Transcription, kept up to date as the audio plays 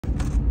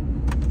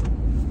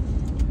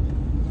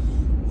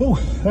Whew,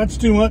 that's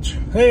too much.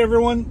 Hey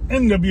everyone,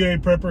 NWA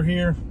Prepper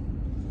here.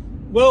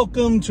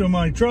 Welcome to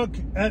my truck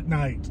at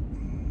night.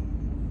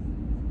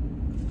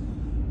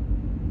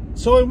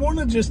 So I want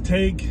to just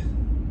take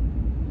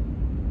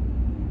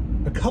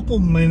a couple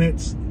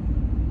minutes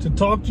to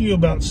talk to you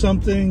about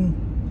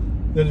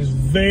something that is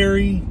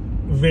very,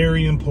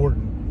 very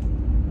important.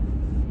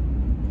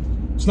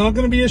 It's not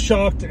going to be a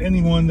shock to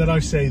anyone that I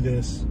say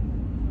this,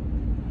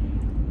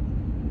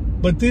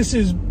 but this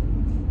is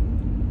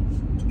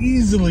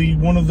easily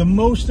one of the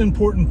most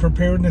important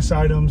preparedness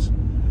items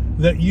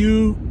that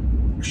you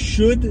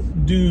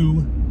should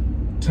do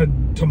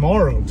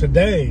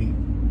today,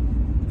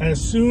 as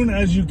soon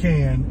as you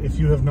can, if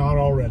you have not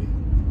already.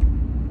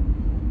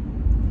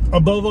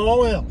 Above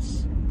all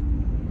else,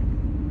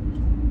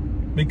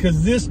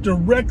 because this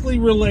directly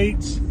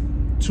relates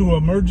to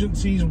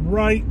emergencies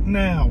right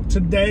now,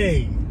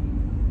 today.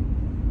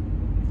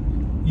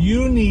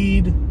 You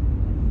need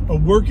a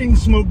working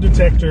smoke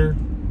detector,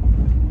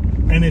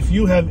 and if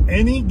you have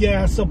any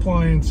gas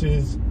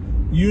appliances,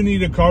 you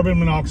need a carbon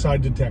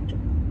monoxide detector.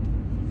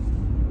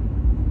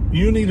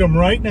 You need them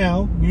right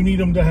now. You need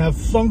them to have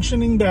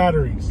functioning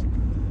batteries.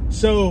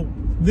 So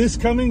this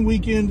coming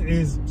weekend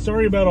is,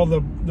 sorry about all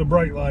the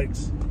bright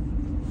lights.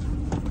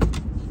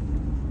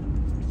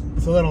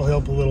 So that'll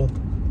help a little.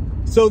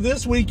 So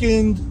this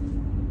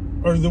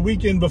weekend, or the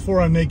weekend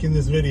before I'm making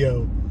this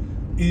video,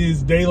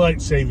 is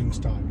daylight savings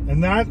time.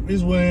 And that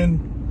is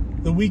when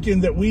the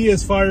weekend that we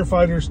as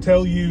firefighters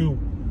tell you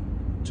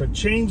to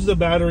change the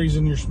batteries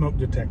in your smoke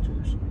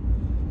detectors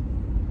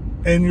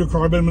and your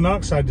carbon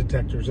monoxide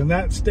detectors. And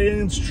that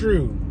stands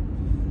true.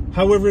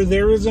 However,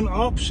 there is an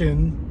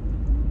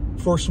option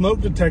for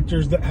smoke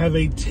detectors that have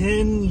a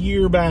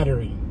 10-year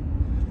battery.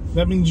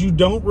 That means you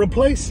don't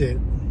replace it.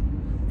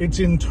 It's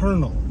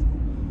internal.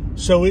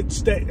 So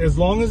as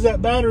long as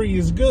that battery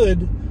is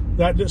good,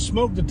 that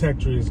smoke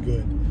detector is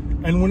good.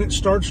 And when it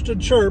starts to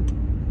chirp,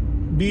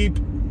 beep,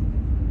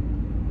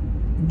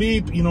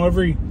 beep, you know,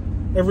 every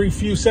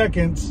few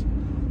seconds,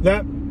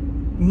 that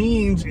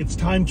means it's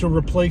time to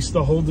replace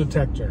the whole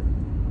detector.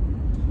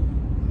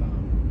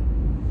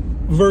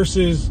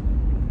 Versus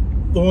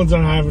the ones that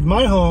I have in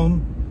my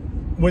home,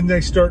 when they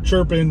start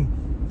chirping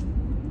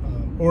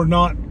or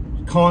not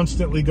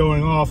constantly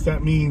going off,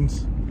 that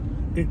means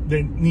it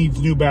needs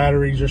new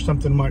batteries or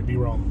something might be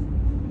wrong.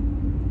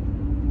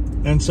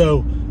 And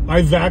so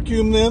I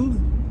vacuum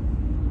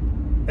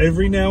them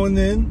every now and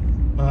then.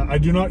 I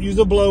do not use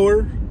a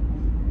blower.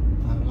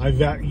 I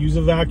use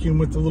a vacuum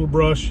with the little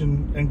brush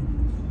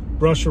and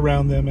brush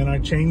around them, and I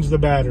change the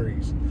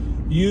batteries.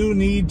 You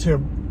need to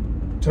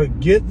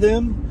get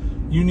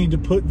them. You need to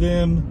put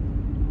them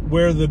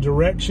where the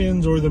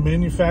directions or the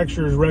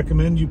manufacturers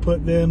recommend you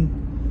put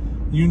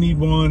them. You need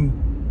one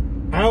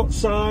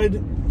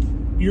outside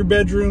your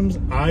bedrooms.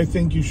 I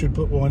think you should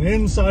put one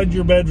inside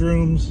your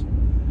bedrooms.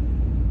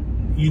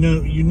 You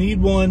know, you need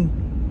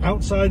one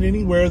outside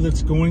anywhere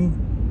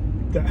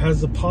that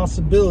has the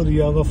possibility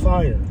of a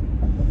fire.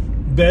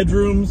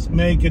 Bedrooms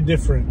make a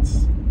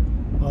difference.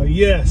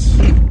 Yes,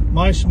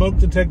 my smoke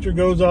detector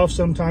goes off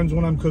sometimes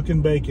when I'm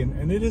cooking bacon,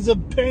 and it is a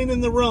pain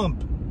in the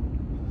rump.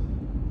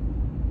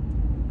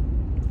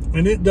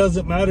 And it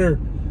doesn't matter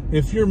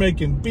if you're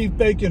making beef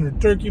bacon or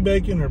turkey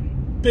bacon or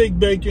pig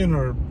bacon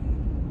or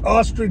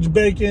ostrich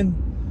bacon.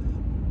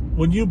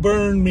 When you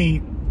burn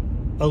meat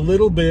a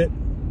little bit,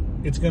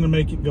 it's going to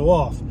make it go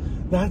off.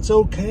 That's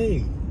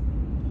okay.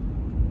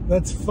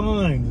 That's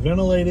fine.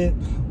 Ventilate it.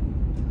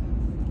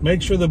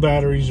 Make sure the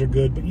batteries are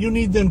good, but you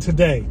need them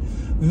today.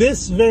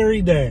 This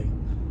very day.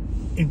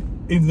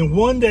 In the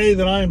one day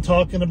that I am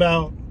talking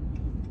about,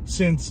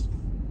 since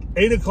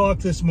 8 o'clock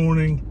this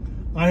morning,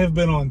 I have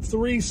been on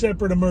 3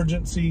 separate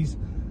emergencies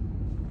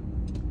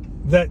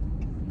that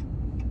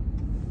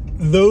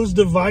those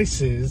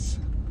devices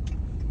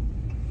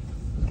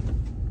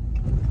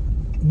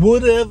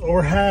would have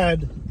or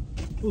had,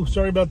 ooh,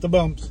 sorry about the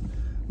bumps,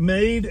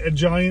 made a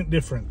giant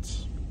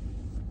difference.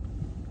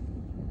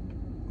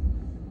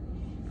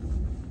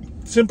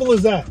 Simple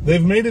as that.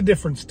 They've made a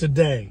difference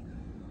today.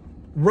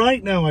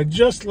 Right now, I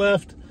just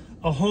left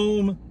a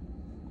home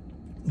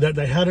that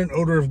they had an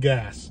odor of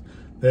gas.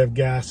 They have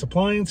gas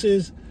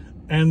appliances,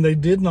 and they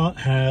did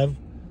not have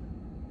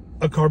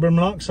a carbon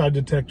monoxide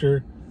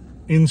detector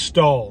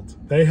installed.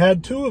 They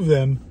had 2 of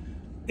them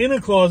in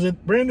a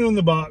closet, brand new in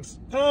the box.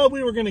 Oh,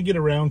 we were going to get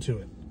around to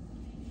it.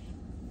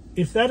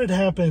 If that had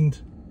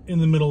happened in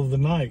the middle of the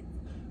night.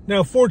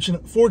 Now,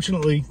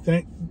 fortunately,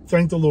 thank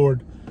the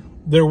Lord,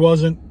 there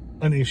wasn't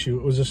an issue.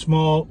 It was a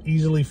small,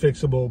 easily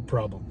fixable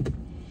problem.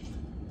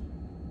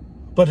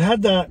 But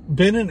had that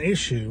been an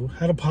issue,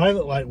 had a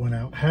pilot light went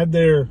out, had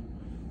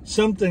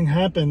something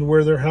happened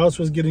where their house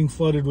was getting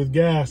flooded with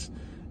gas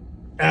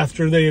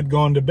after they had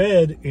gone to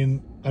bed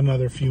in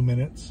another few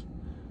minutes,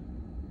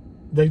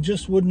 they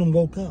just wouldn't have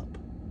woke up.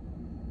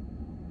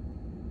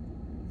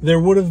 There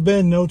would have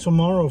been no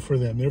tomorrow for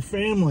them. Their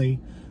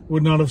family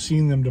would not have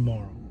seen them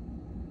tomorrow.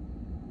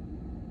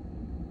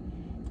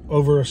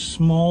 Over a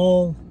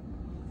small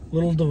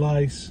little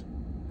device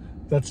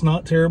That's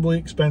not terribly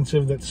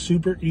expensive. That's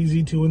super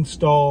easy to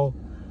install.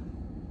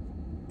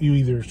 You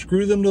either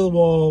screw them to the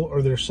wall,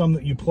 or there's some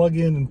that you plug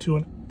in into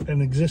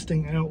an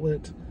existing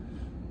outlet.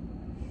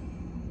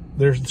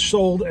 They're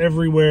sold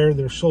everywhere.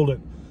 They're sold at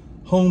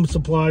home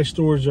supply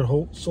stores. They're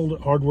sold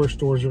at hardware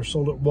stores. They're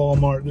sold at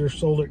Walmart. They're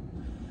sold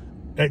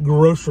at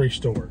grocery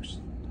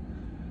stores.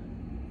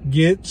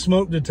 Get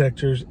smoke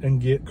detectors and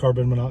get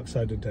carbon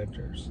monoxide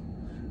detectors.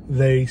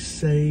 They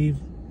save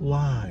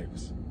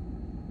lives.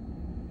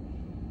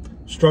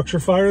 Structure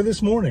fire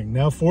this morning.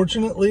 Now,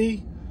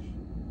 fortunately,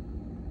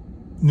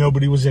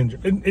 nobody was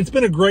injured. And it's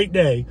been a great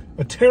day.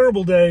 A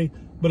terrible day,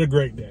 but a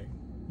great day,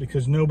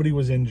 because nobody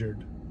was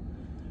injured.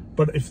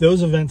 But if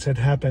those events had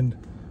happened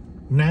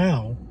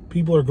now,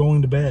 people are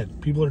going to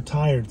bed. People are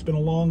tired. It's been a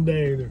long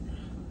day.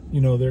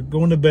 They're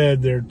going to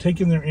bed. They're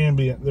taking their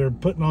Ambient. They're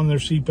putting on their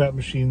CPAP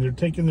machine. They're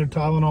taking their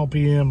Tylenol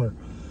PM,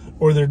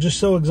 or they're just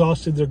so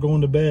exhausted they're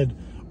going to bed,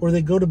 or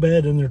they go to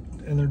bed and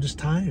they're just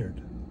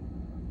tired.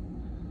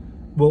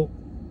 Well,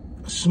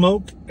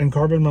 smoke and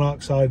carbon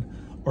monoxide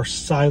are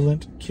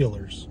silent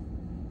killers.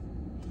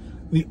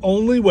 The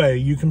only way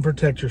you can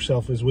protect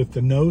yourself is with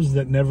the nose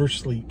that never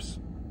sleeps: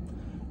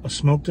 a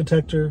smoke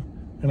detector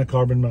and a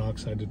carbon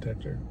monoxide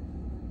detector.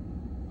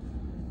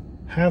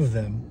 Have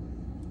them.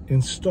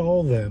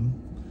 Install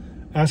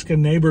them. Ask a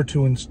neighbor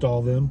to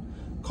install them.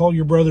 Call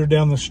your brother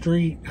down the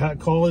street.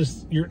 Call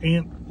your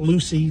Aunt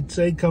Lucy.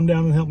 Say, come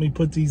down and help me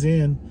put these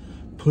in.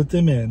 Put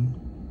them in.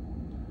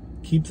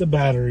 Keep the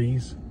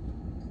batteries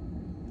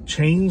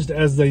changed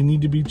as they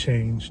need to be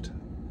changed.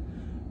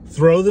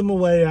 Throw them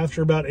away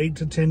after about 8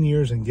 to 10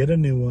 years and get a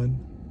new one.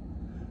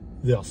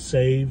 They'll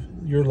save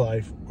your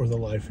life or the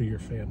life of your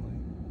family.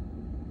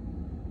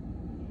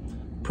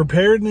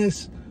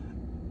 Preparedness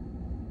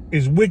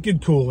is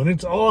wicked cool, and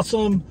it's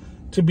awesome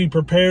to be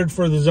prepared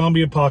for the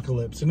zombie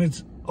apocalypse, and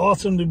it's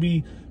awesome to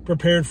be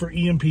prepared for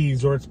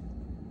EMPs, or it's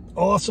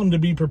awesome to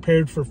be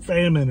prepared for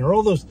famine, or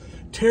all those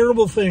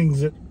terrible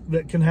things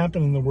that can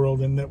happen in the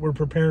world and that we're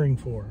preparing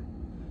for.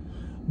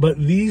 But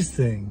these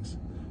things,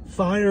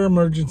 fire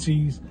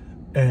emergencies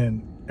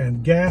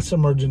and gas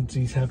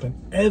emergencies, happen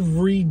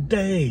every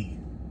day,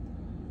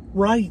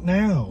 right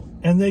now,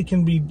 and they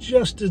can be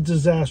just as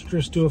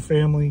disastrous to a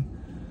family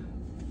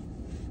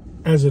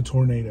as a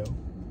tornado.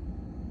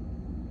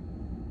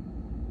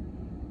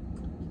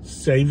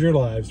 Save your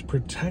lives,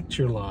 protect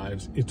your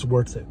lives. It's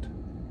worth it.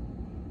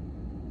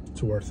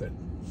 It's worth it.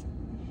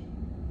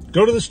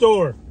 Go to the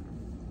store,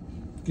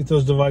 get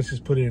those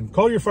devices put in.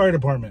 Call your fire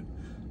department.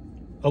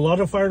 A lot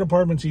of fire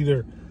departments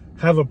either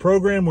have a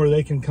program where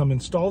they can come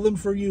install them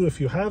for you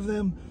if you have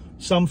them.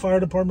 Some fire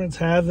departments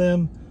have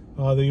them.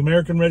 The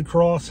American Red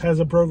Cross has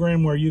a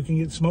program where you can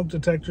get smoke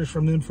detectors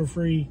from them for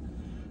free.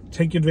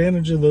 Take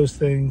advantage of those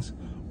things,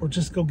 or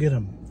just go get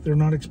them. They're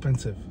not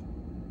expensive.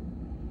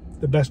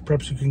 The best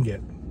preps you can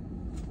get.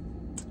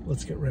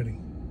 Let's get ready.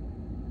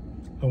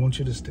 I want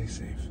you to stay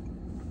safe.